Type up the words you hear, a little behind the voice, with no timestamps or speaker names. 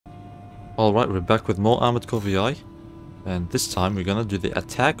Alright, we're back with more Armored Core VI. And this time we're gonna do the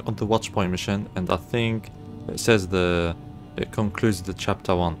attack on the Watchpoint mission, and I think it says it concludes the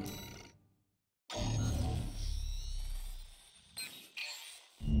chapter 1.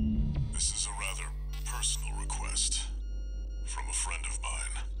 This is a rather personal request from a friend of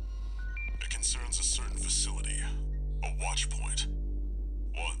mine. It concerns a certain facility, a watchpoint.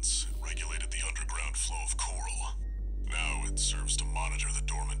 Once, it regulated the underground flow of coral. Now it serves to monitor the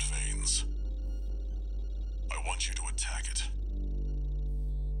dormant veins. I want you to attack it.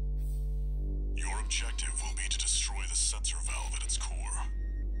 Your objective will be to destroy the sensor valve at its core.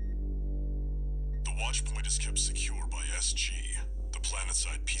 The watchpoint is kept secure by SG, the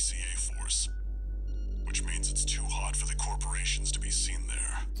planetside PCA force, which means it's too hot for the corporations to be seen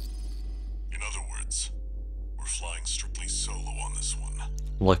there. In other words, we're flying strictly solo on this one.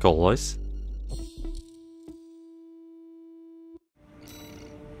 Like always.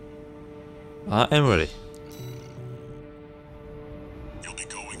 I am ready. You'll be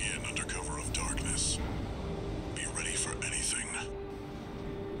going in under cover of darkness. Be ready for anything.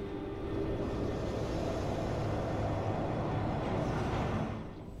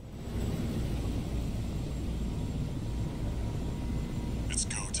 It's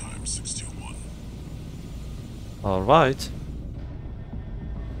go time, 621. Alright.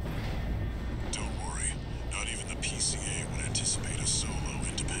 Don't worry, not even the PCA would anticipate a solo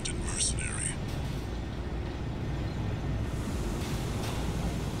independent mercenary.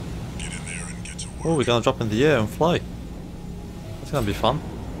 Get in there and get to work. Oh, we're gonna drop in the air and fly. That's gonna be fun.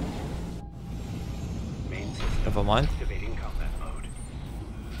 Never mind. Activating combat mode.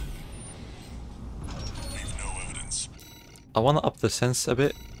 Leave no evidence. I wanna up the sense a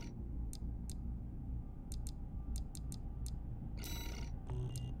bit.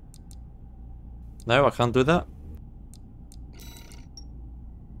 No, I can't do that.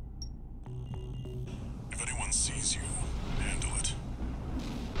 If anyone sees you, handle it.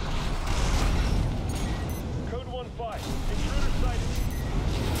 Code 1-5. Intruder sighted.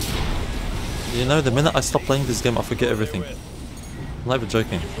 You know, the minute I stop playing this game, I forget everything. I'm not even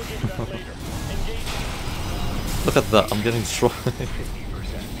joking. Look at that, I'm getting destroyed. 50%.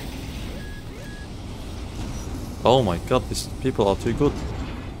 Oh my god, these people are too good.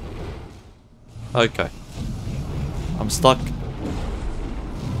 Okay. I'm stuck. Code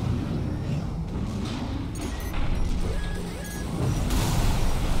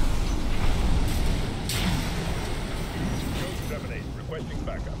 7-8. Requesting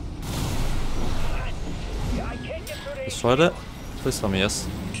backup. I can't get through to Destroyed it? Please tell me yes.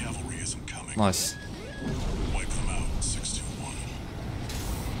 Cavalry isn't coming. Nice. Wipe them out, 621.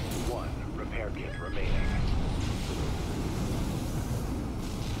 1 repair kit remaining.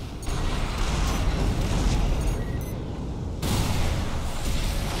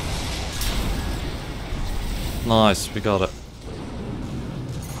 Nice, we got it.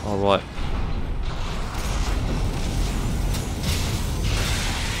 Alright.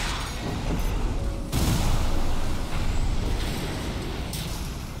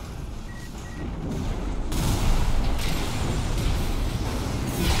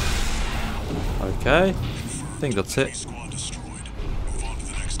 Okay. I think that's it. Squad destroyed. Move on to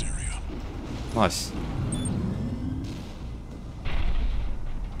the next area. Nice.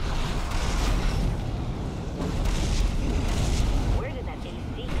 Where did that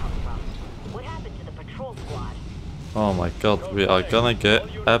AC come from? What happened to the patrol squad? Oh my god, we are gonna get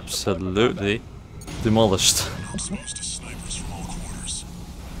absolutely demolished. Not exposed to snipers from all quarters.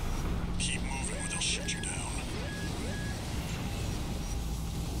 Keep moving or they'll shoot you down.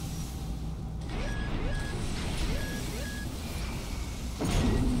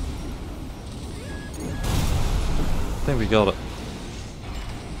 I think we got it.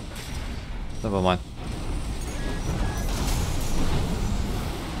 Never mind.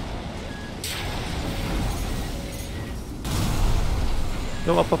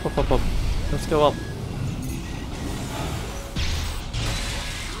 Go up, up, up, up, up. Let's go up.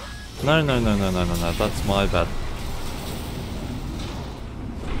 No, no, no, no, no, no, no. That's my bad.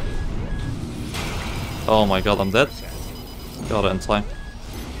 Oh my god, I'm dead. Got it in time.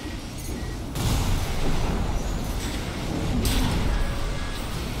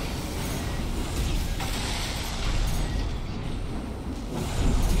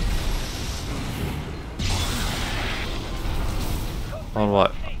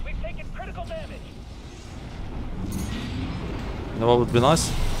 Alright. We've taken critical damage. You know what would be nice?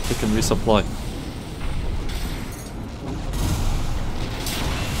 We can resupply.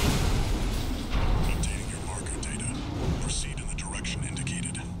 Updating your marker data. Proceed in the direction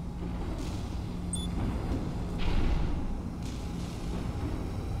indicated.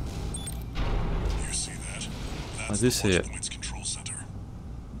 I do see it. Watchpoint's control center.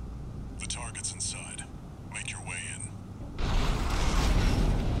 The target's inside. Make your way in.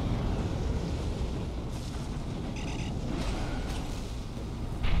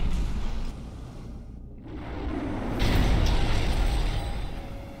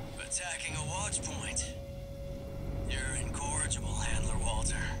 Attacking a watch point. You're incorrigible, Handler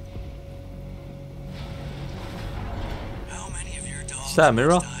Walter. How many of your dogs Is that a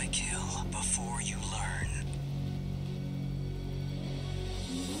mirror? must I kill before you learn?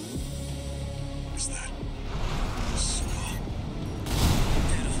 Is that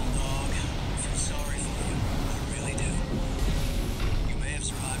Pitiful dog. I feel sorry for you. I really do. You may have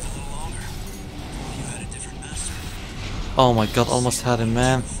survived a little longer. If you had a different master. Oh my god, almost had him,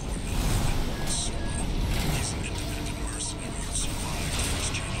 man. He's an independent mercenary who survived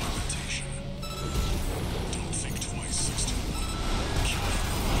first-gen augmentation. Don't think twice, 621. Kill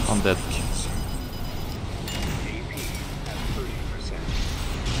him. I'm dead. Kills you. AP at 30%.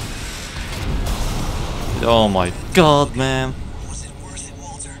 Oh my god, man. Was it worth it,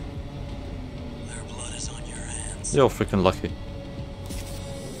 Walter? Their blood is on your hands. You're freaking lucky.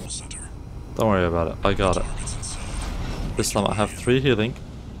 Center. Don't worry about it. I got it. Target's inside. This time I have 3 healing.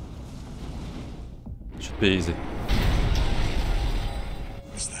 Should be easy.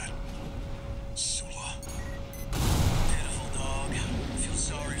 Is that Sula? Pitiful dog. I feel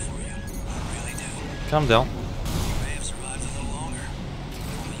sorry for you. I really do. Calm down. You may have survived a little longer.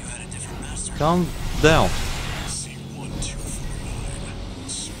 If only you had a different master. Calm down. C1249.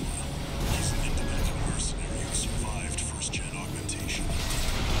 Sula. He's an independent mercenary who survived first-gen augmentation.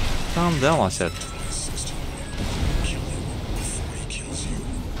 Calm down, I said. Twice, 621. Kill him before he kills you.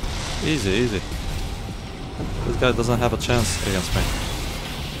 Easy, easy. This guy doesn't have a chance against me.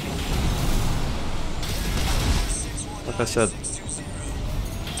 Like I said.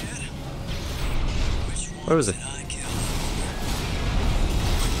 Where is he? I kill.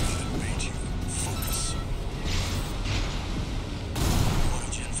 Made you focus. What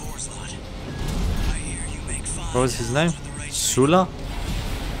of Gen 4's lot? I hear you make fine. What was his name? For the right Sula?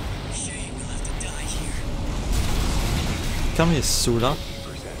 Shame we'll have to die here. Come here, Sula. I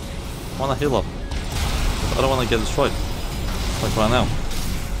wanna heal up. I don't wanna get destroyed. Like right now.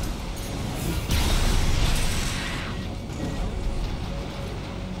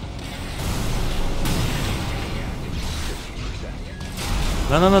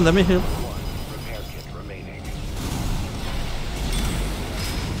 No, let me heal. Repair kit remaining.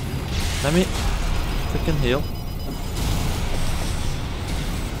 Let me freaking heal.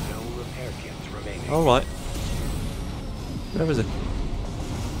 No repair kits remaining. Alright. Where is it?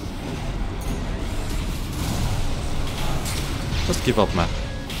 Just give up, man.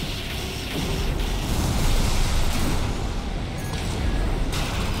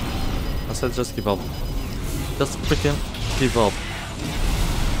 I said just give up. Just freaking give up.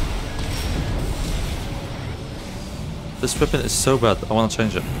 This weapon is so bad, I wanna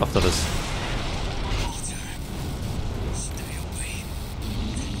change it after this. Walter, stay away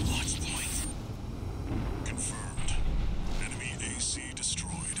from the watch point. Confirmed. Enemy AC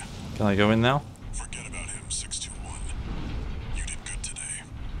destroyed. Can I go in now? Forget about him, 621. You did good today.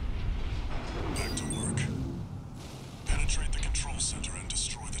 Back to work. Penetrate the control center and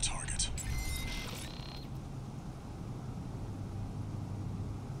destroy the target.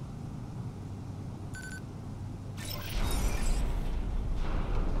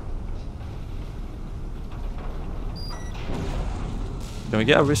 Can we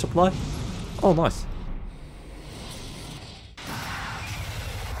get a resupply? Oh, nice.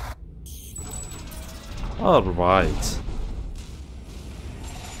 Alright.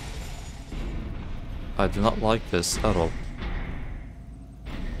 I do not like this at all.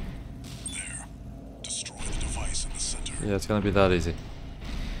 There. Destroy the device in the center. Yeah, it's gonna be that easy.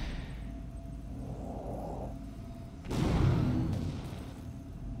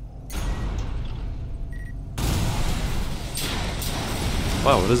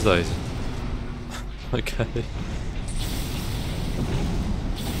 Wow, it is that easy. Okay.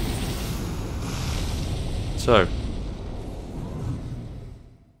 So.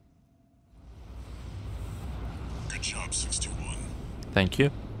 Good job, 621. Thank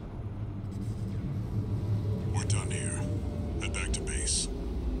you. We're done here. Head back to base.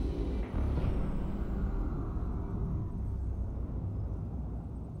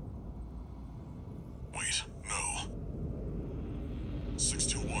 Wait, no.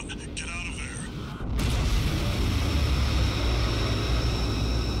 621, get out of there.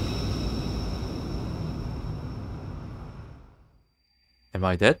 Am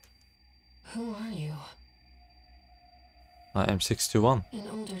I dead? Who are you? I am 621. An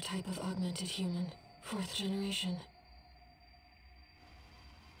older type of augmented human. 4th generation.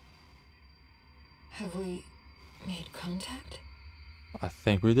 Have we made contact? I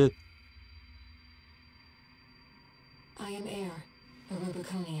think we did. I am Air, a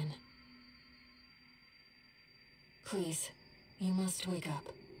Rubiconian. Please, you must wake up.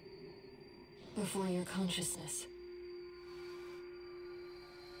 Before your consciousness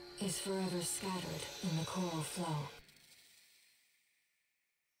is forever scattered in the coral flow.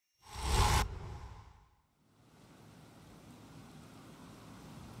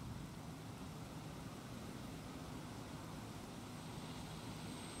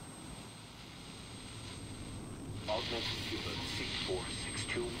 Augmented human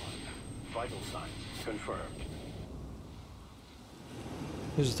C4621. Vital signs confirmed.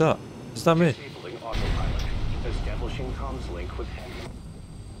 Who's that? Is that me? Disabling autopilot. Establishing comms link with him.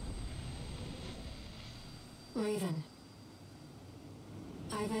 Raven.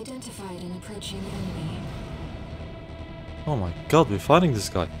 I've identified an approaching enemy. Oh my god, we're fighting this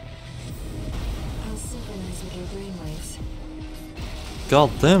guy. I'll synchronize with your brainwaves.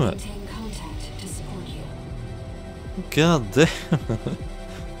 God damn it. Maintain contact to support you. God damn it.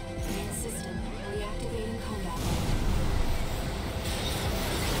 Main system reactivating combat.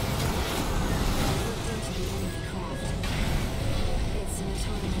 I looked into the enemy craft. It's an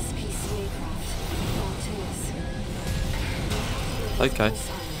autonomous PCA craft, Balteus. Okay,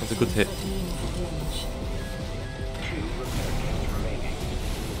 that's a good hit. Two repair kits remaining.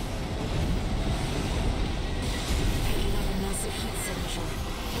 Picking up a massive heat signature.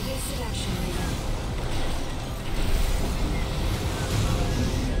 Evasive action radar.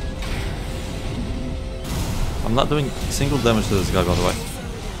 I'm not doing single damage to this guy, by the way.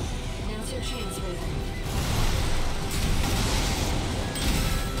 Now's your chance, Raven.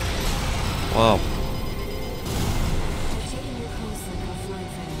 Wow. I've taken your console offline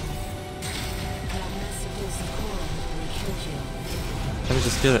for you. That massive dose of coral really killed you. Let me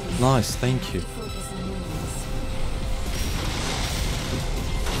just get it. Nice, thank you. Focus on movements.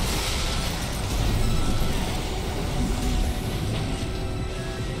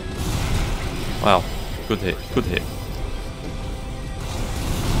 Wow. Good hit, good hit.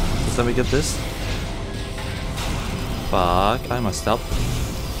 Just let me get this. Fuck, I messed up.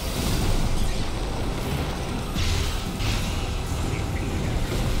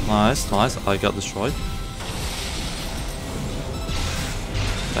 Nice, nice, I got destroyed.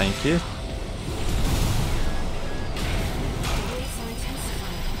 Thank you. The waves are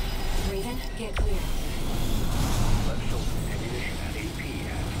intensifying. Raven, get clear. Left shoulder ammunition at AP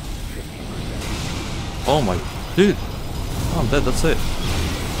at 50%. Oh my, dude. Oh, I'm dead, that's it.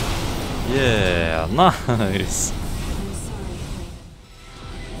 Yeah, nice. I'm sorry,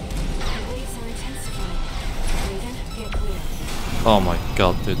 Raven. The waves are intensifying. Raven, get clear. Oh my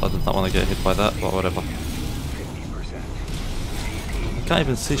god, dude, I did not want to get hit by that, but whatever. 50%. I can't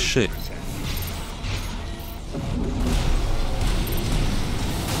even see shit.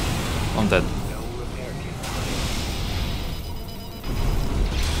 I'm dead. No repair kit.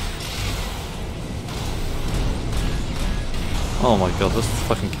 Oh my god, this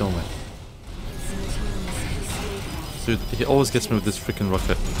will fucking kill me. It's an autonomous PCA craft. Dude, he always gets me with this freaking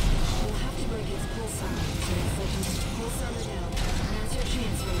rocket. We'll have to break its pulsar so it's like pulsar down. Now's your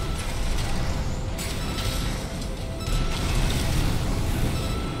chance, Raven.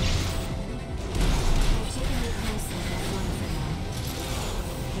 I've taken your console offline for now.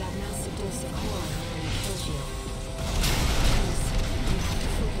 That massive dose of coral really killed you. Please, you have to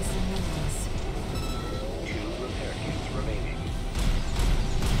focus on memories. Two repair kits remaining.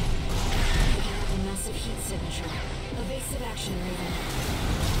 Picking up a massive heat signature. Evasive action, Raven.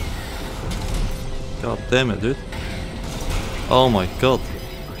 God damn it, dude. Oh my god. 50%.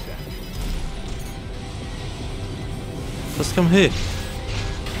 Just come here.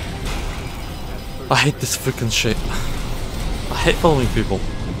 I hate this freaking shit. I hate following people.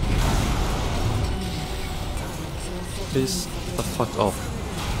 Please, the fuck off.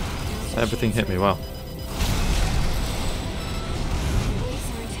 Everything hit me, wow. The waves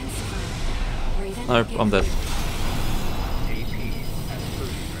are intensifying. Raven, Nope, get I'm dead. AP at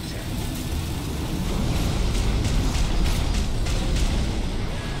 30%.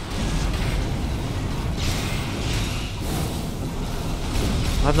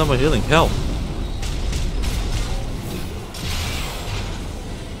 I have no more healing, hell.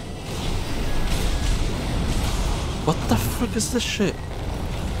 What the frick is this shit?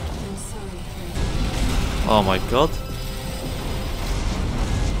 I'm sorry, Raven. Oh my god.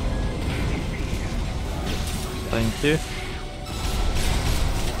 Thank you.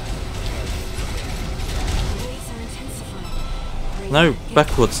 The waves are intensifying. Raven, No, get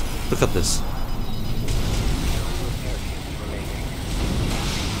backwards. Look at this.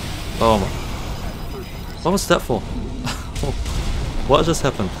 Oh my. What was that for? What just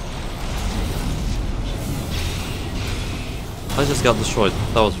happened? I just got destroyed.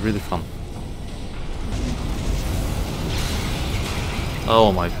 That was really fun.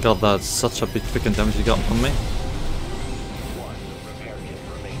 Oh my god, that's such a big freaking damage you got on me. One repair kit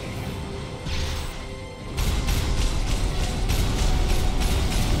remaining.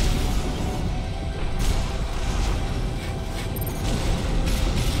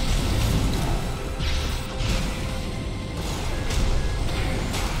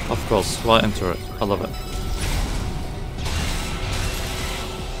 Of course, right into it. I love it.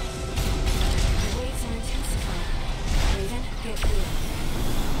 The waves are intensifying. Raven, get clear.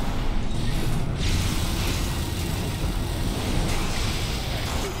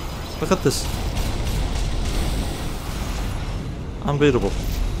 Look at this. Unbeatable.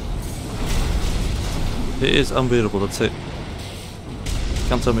 He is unbeatable, that's it. You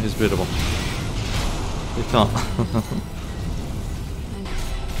can't tell me he's beatable. You can't. Raven,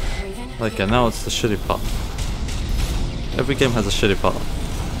 Okay, now it's the shitty part. Every game has a shitty part.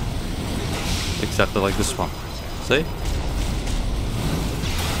 Exactly like this one. See?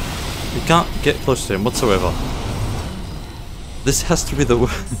 You can't get close to him whatsoever. This has to be the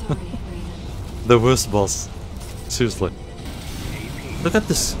sorry, Raven. the worst boss. Seriously. Look at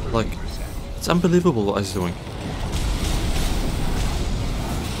this. Like, it's unbelievable what he's doing.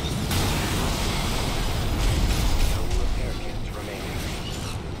 No repair kits remaining.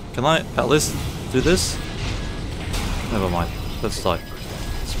 Can I at least do this? Never mind. Let's die.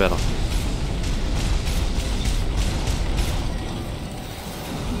 It's better.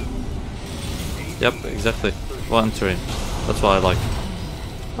 Yep, exactly. Right into him. That's what I like.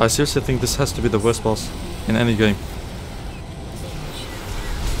 I seriously think this has to be the worst boss in any game.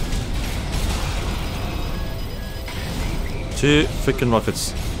 Two freaking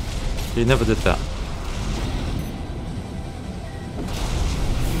rockets. He never did that.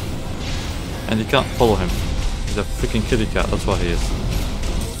 And you can't follow him. He's a freaking kitty cat, that's what he is.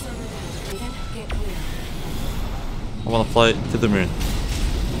 Raven, get clear. I wanna fly to the moon.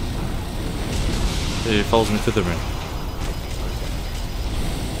 He follows me to the moon.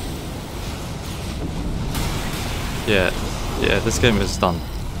 Yeah, this game is done.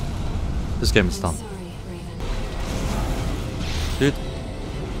 This game is done. Sorry, Raven. Dude.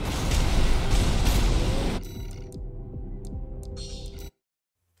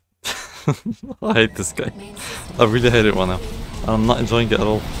 I hate this guy. Main system. I really hate it right now. I'm not enjoying it at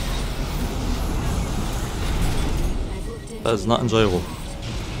all. I've looked into That is not enjoyable.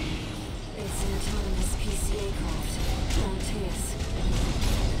 It's an autonomous PCA craft. Balteus.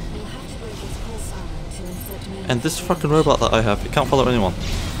 We'll have to break its pulse armor to inflict meaningful And this fucking damage. robot that I have, it can't follow anyone.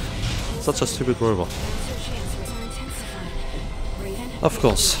 Such a stupid robot. Cancer chances are intensifying. Raven, Of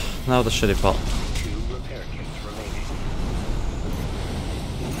course. Now the shitty part. Two repair kits remaining.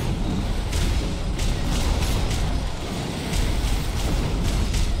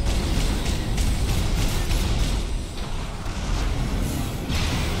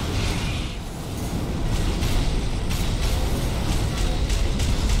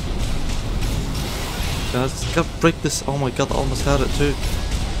 Guys, gotta break this. Oh my god, I almost had it too.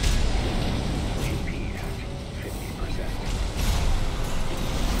 AP at 50%.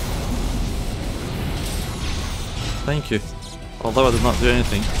 Thank you. Although I did not do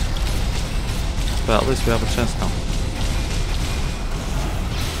anything. But at least we have a chance now.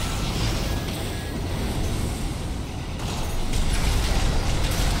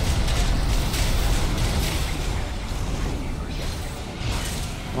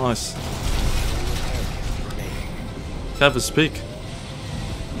 Nice. Have a speak.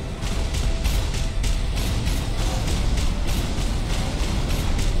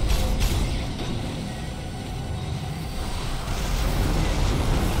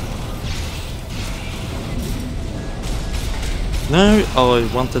 No, oh,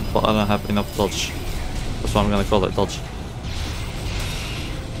 I wanted, but I don't have enough dodge. That's why I'm gonna call it dodge.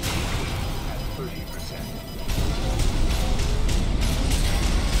 30%.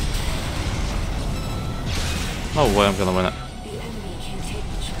 No way I'm gonna win it. the enemy can take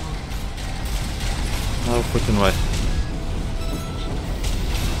control. No freaking way.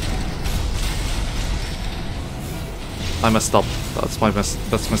 I messed up. That's my mess.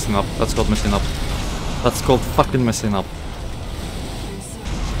 That's messing up. That's called messing up. That's called fucking messing up. I'm sorry.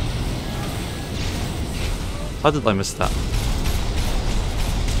 How did I miss that?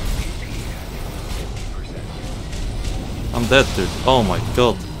 I'm dead, dude. Oh my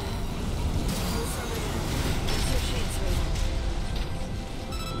god.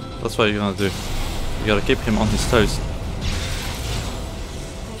 That's what you're gonna do. You gotta keep him on his toes.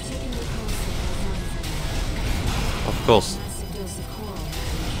 I've taken Of course. Massive dose of coral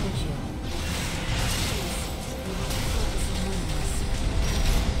nearly killed you. Please, you have to focus on one of us.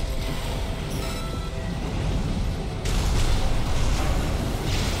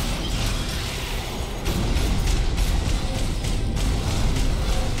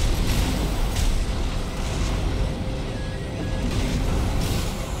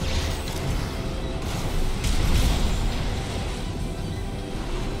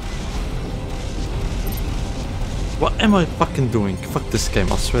 What am I fucking doing? Fuck this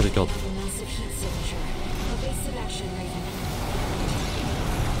game, I swear to god. The massive heat signature. Evasive action, Raven.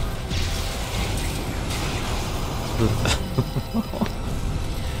 The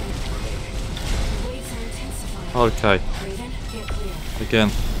waves are intensifying. Okay, Raven, get clear. again.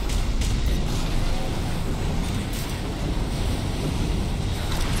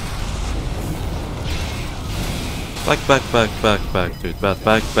 Back, dude.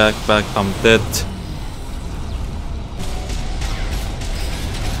 Back. I'm dead.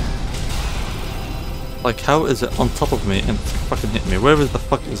 Like, how is it on top of me and fucking hit me? Where the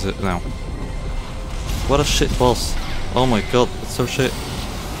fuck is it now? What a shit boss. Oh my god, it's so shit.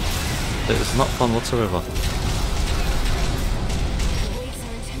 It is not fun whatsoever. The waves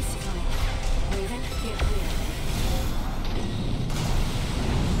are intensifying. Raven, get clear.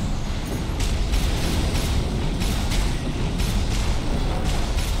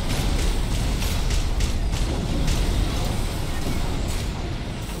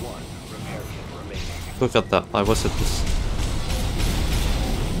 One repair kit remaining. Look at that, I was at this.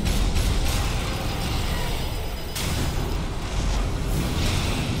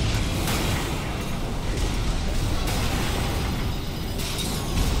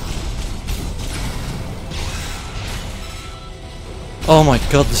 Oh my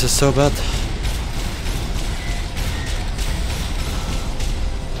god, this is so bad.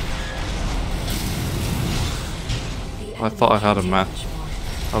 I thought I had him, man.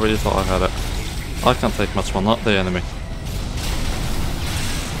 I really thought I had it. I can't take much more, not the enemy.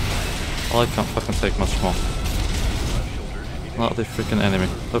 I can't fucking take much more. Not the freaking enemy.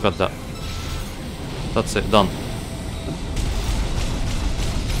 Look at that. That's it, done.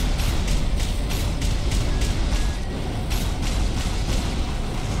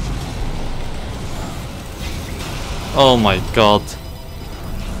 Oh my god.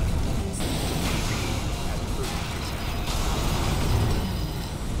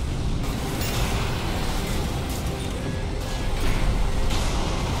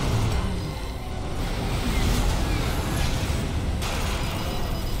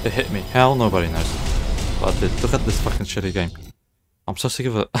 It hit me. How? Nobody knows. But I did. Look at this fucking shitty game. I'm so sick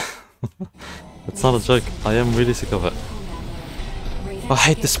of it. It's not a joke. I am really sick of it. I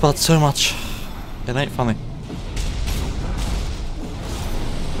hate this part so much. It ain't funny.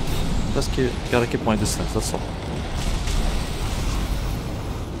 Just gotta keep my distance, that's all.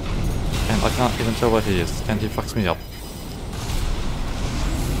 And I can't even tell where he is, and he fucks me up.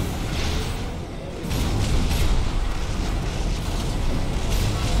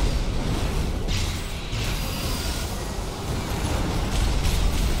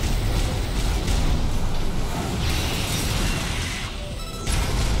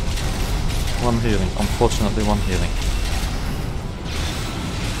 One healing, unfortunately one healing.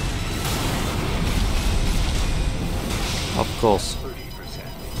 Of course. 30%.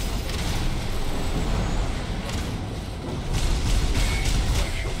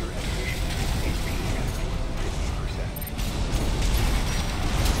 Life filter activation. HP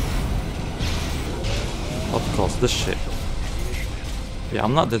 50%. Of course, this shit. Yeah,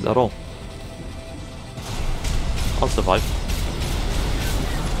 I'm not dead at all. I'll survive.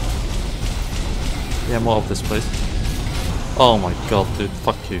 Yeah, more of this, please. Oh my god, dude,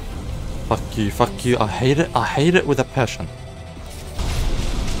 fuck you. Fuck you. I hate it with a passion.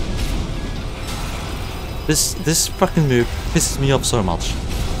 This fucking move pisses me off so much.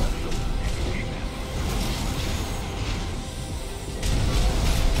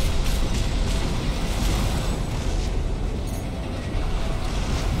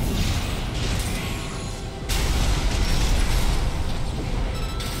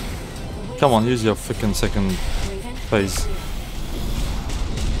 Come on, use your freaking second phase.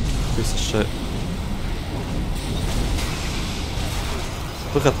 Piece of shit.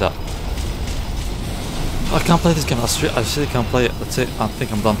 Look at that. I can't play this game. I seriously can't play it. That's it. I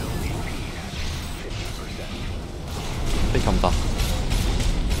think I'm done. I think I'm done.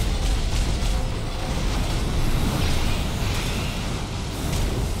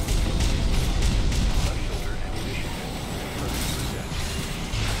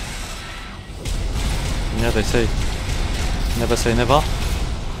 Yeah, they say never say never.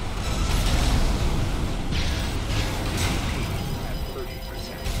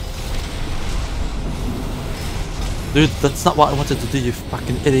 Dude, that's not what I wanted to do, you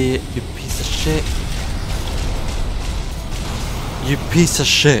fucking idiot, you piece of shit. You piece of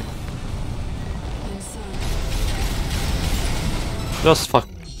shit. I'm sorry. Just fuck.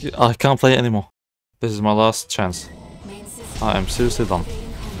 I can't play anymore. This is my last chance. Main system I am seriously done.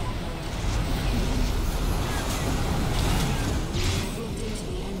 activating combat mode. I've looked into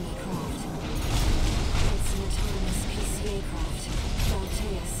the enemy craft. It's an autonomous PCA craft,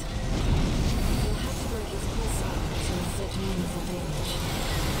 Balteus. You'll have to break its pulse armor to inflict meaningful damage.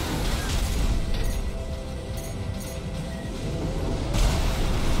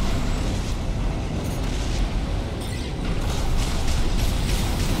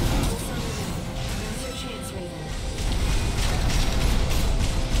 Now's your chance, Raven.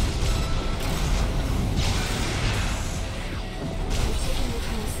 You're taking the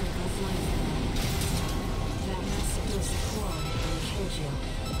constant offline for now. That massive dose of core really killed you. Please, you have to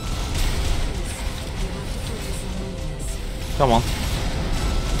focus on winning this. Come on.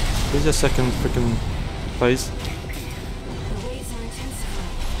 This is a second freaking phase. The waves are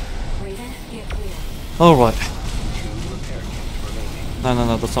intensifying. Raven, get clear. Alright. 2 repair kits remaining.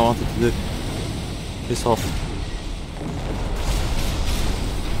 No, that's what I wanted to do. Piss off.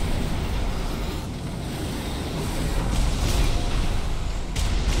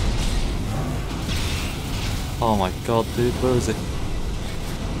 Oh my god, dude, where is it?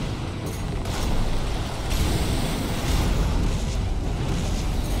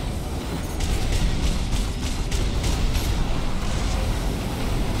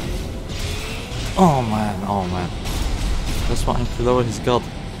 Oh man. Just want him to lower his guard.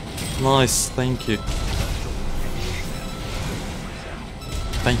 Nice, thank you.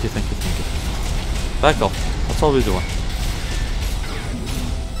 Thank you. Back off. That's all we're doing.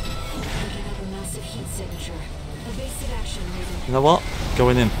 Picking up a massive heat signature. Evasive action, Raven. You know what?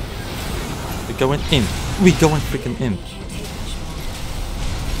 Going in. We're going in. We're going freaking in. You can't take much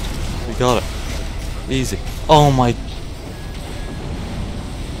more. We got it. Easy. Oh my.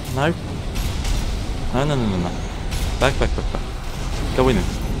 No. No. Back. Go in.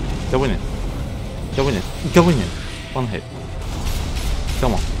 One hit.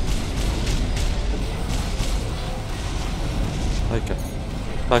 Come on. Okay.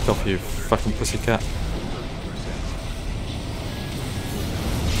 Back off, you fucking pussycat.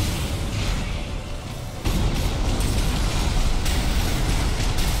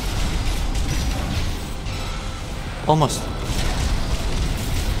 Almost.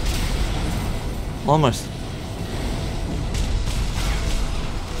 No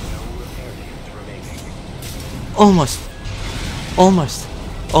repair kits remaining. Almost.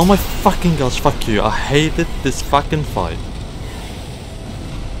 Oh my fucking gosh, fuck you. I hated this fucking fight.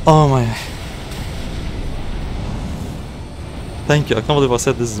 Oh my. Thank you. I can't believe I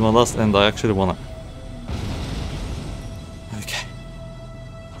said this is my last and I actually won it. Okay.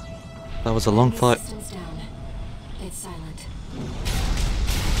 That was a long fight. Systems down. It's silent.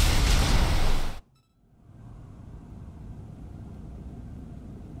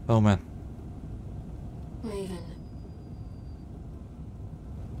 Oh man. Raven.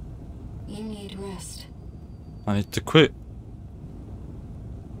 You need rest. I need to quit.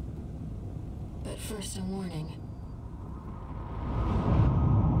 But first a warning.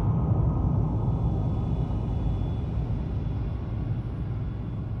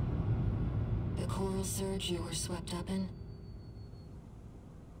 The coral surge you were swept up in?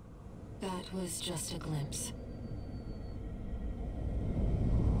 That was just a glimpse.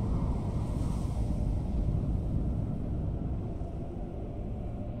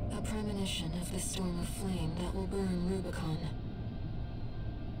 A premonition of the storm of flame that will burn Rubicon.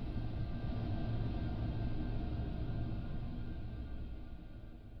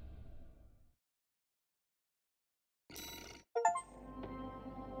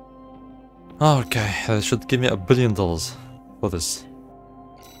 Okay, they should give me $1 billion for this.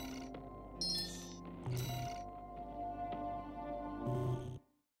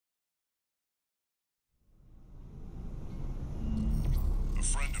 A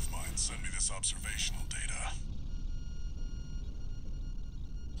friend of mine sent me this observational data.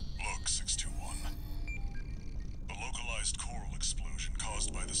 Look, 621. The localized coral explosion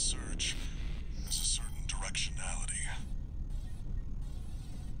caused by the surge has a certain directionality.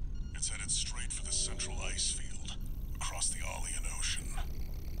 It's headed straight for the central ice field across the Arlean Ocean.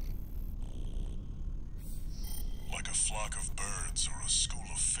 Like a flock of birds or a school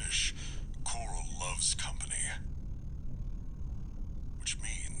of fish, coral loves company. Which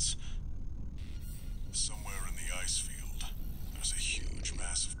means, somewhere in the ice field, there's a huge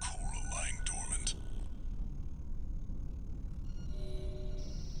mass of coral lying dormant.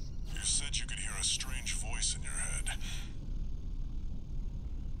 You said you could hear a strange voice in your head.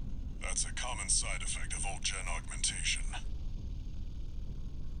 common side effect of old-gen augmentation.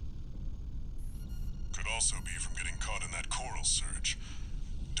 Could also be from getting caught in that coral surge.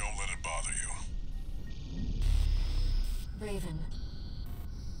 Don't let it bother you. Raven.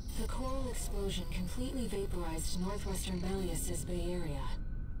 The coral explosion completely vaporized northwestern Balteus' Bay Area.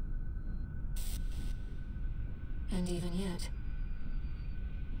 And even yet,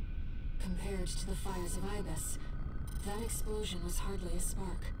 compared to the fires of Ibis, that explosion was hardly a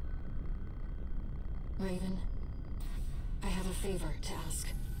spark. Raven, I have a favor to ask.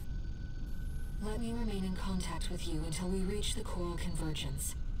 Let me remain in contact with you until we reach the coral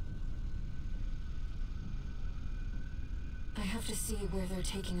convergence. I have to see where they're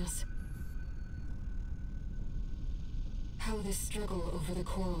taking us. How this struggle over the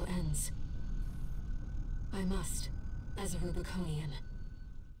coral ends. I must, as a Rubiconian.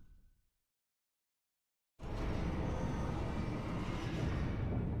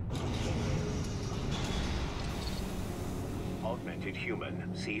 Augmented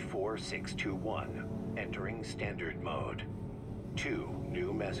human C4621, entering standard mode. 2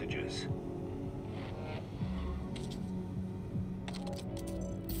 new messages.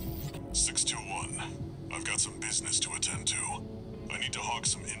 I've got some business to attend to. I need to hawk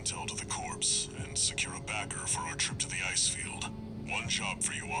some intel to the corpse and secure a backer for our trip to the ice field. One job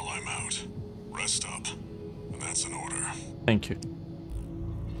for you while I'm out. Rest up. And that's an order. Thank you.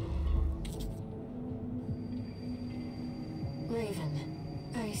 Raven,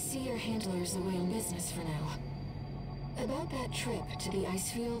 I see your handler's away on business for now. About that trip to the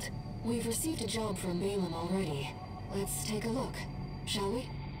ice field, we've received a job from Balaam already. Let's take a look, shall we?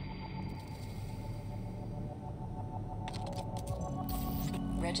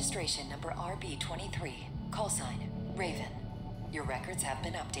 Registration number RB23, call sign, Raven. Your records have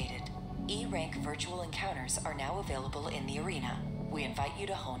been updated. E-rank virtual encounters are now available in the arena. We invite you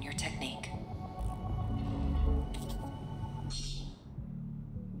to hone your technique.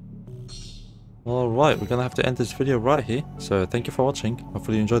 Alright, we're gonna have to end this video right here. So thank you for watching.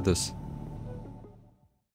 Hopefully you enjoyed this.